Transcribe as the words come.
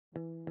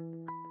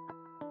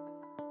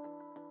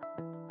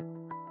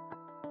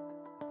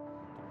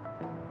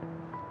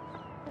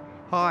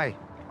Hi,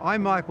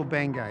 I'm Michael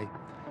Bangay.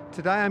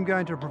 Today I'm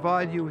going to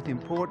provide you with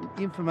important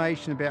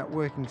information about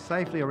working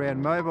safely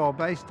around mobile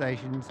base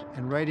stations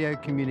and radio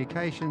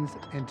communications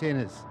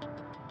antennas.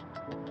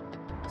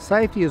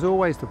 Safety is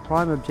always the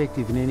prime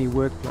objective in any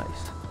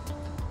workplace.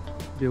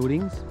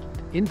 Buildings,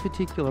 in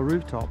particular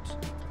rooftops,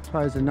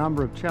 pose a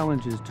number of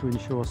challenges to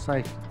ensure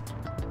safety.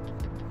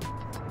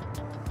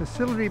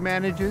 Facility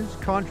managers,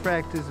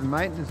 contractors and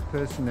maintenance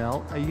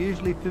personnel are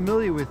usually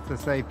familiar with the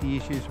safety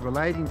issues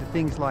relating to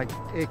things like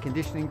air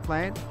conditioning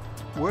plant,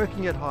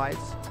 working at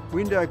heights,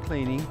 window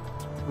cleaning,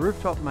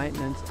 rooftop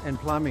maintenance and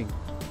plumbing.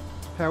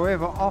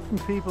 However, often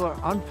people are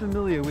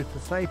unfamiliar with the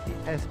safety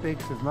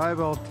aspects of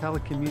mobile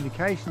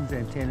telecommunications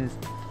antennas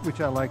which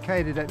are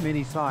located at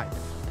many sites.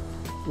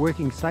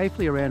 Working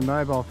safely around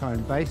mobile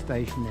phone base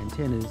station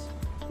antennas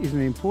is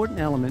an important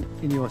element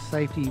in your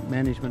safety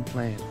management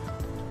plan.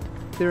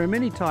 There are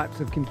many types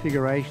of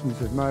configurations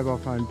of mobile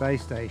phone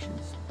base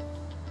stations.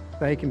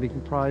 They can be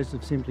comprised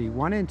of simply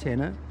one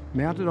antenna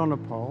mounted on a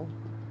pole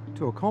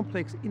to a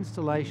complex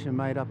installation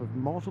made up of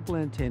multiple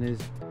antennas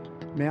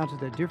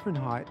mounted at different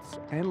heights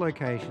and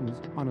locations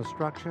on a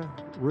structure,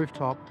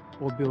 rooftop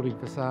or building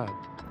facade.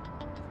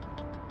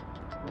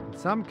 In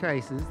some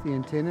cases, the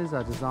antennas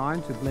are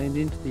designed to blend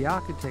into the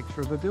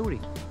architecture of a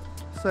building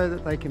so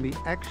that they can be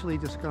actually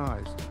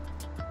disguised.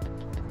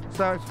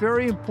 So it's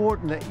very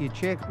important that you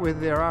check whether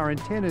there are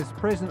antennas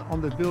present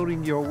on the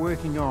building you're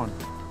working on.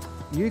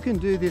 You can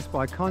do this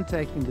by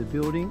contacting the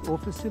building or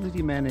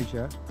facility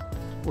manager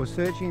or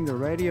searching the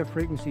Radio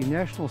Frequency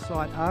National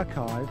Site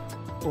Archive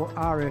or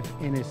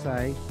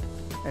RFNSA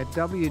at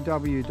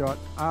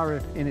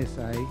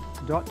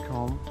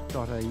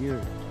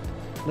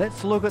www.rfnsa.com.au.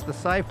 Let's look at the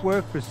safe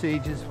work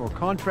procedures for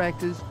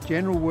contractors,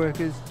 general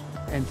workers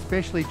and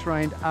specially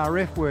trained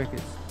RF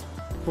workers.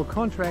 For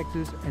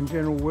contractors and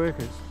general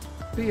workers,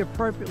 be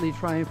appropriately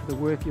trained for the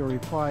work you're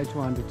required to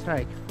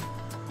undertake.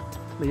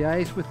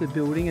 Liaise with the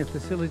building and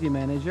facility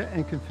manager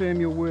and confirm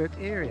your work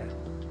area.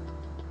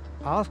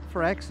 Ask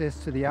for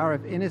access to the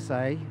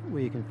RFNSA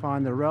where you can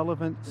find the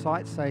relevant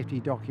site safety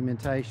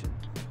documentation.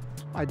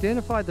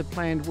 Identify the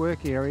planned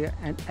work area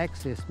and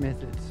access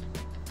methods.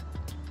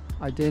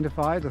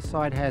 Identify the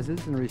site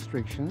hazards and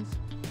restrictions.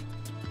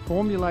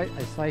 Formulate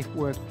a safe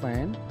work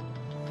plan.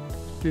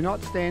 Do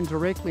not stand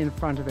directly in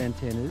front of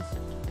antennas.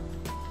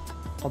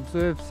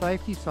 Observe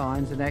safety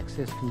signs and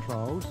access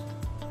controls.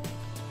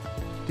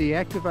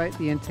 Deactivate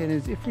the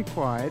antennas if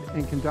required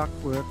and conduct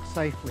work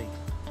safely.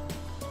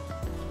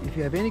 If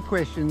you have any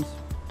questions,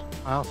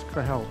 ask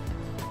for help.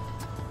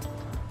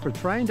 For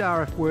trained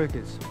RF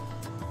workers,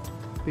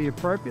 be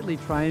appropriately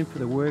trained for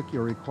the work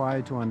you're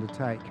required to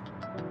undertake.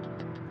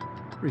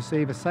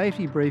 Receive a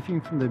safety briefing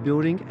from the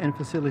building and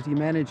facility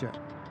manager.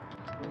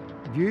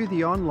 View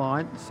the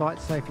online site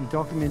safety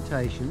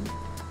documentation,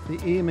 the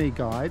EME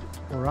guide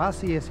or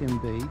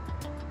RCSMB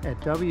at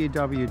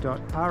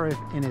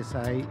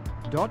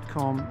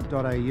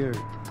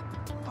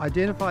www.rfnsa.com.au.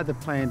 Identify the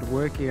planned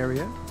work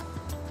area,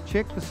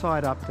 check for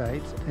site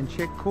updates and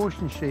check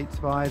caution sheets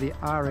via the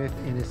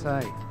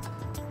RFNSA.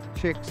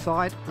 Check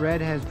site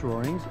RADHAZ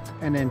drawings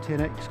and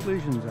antenna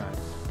exclusion zones.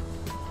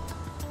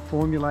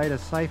 Formulate a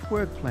safe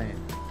work plan.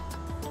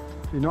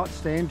 Do not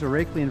stand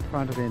directly in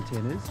front of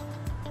antennas.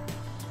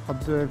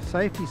 Observe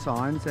safety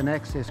signs and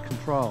access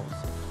controls.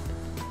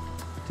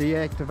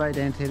 Deactivate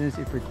antennas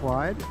if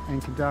required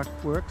and conduct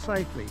work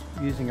safely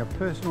using a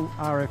personal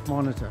RF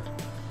monitor.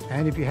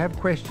 And if you have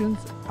questions,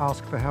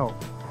 ask for help.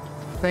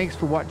 Thanks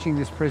for watching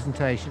this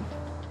presentation.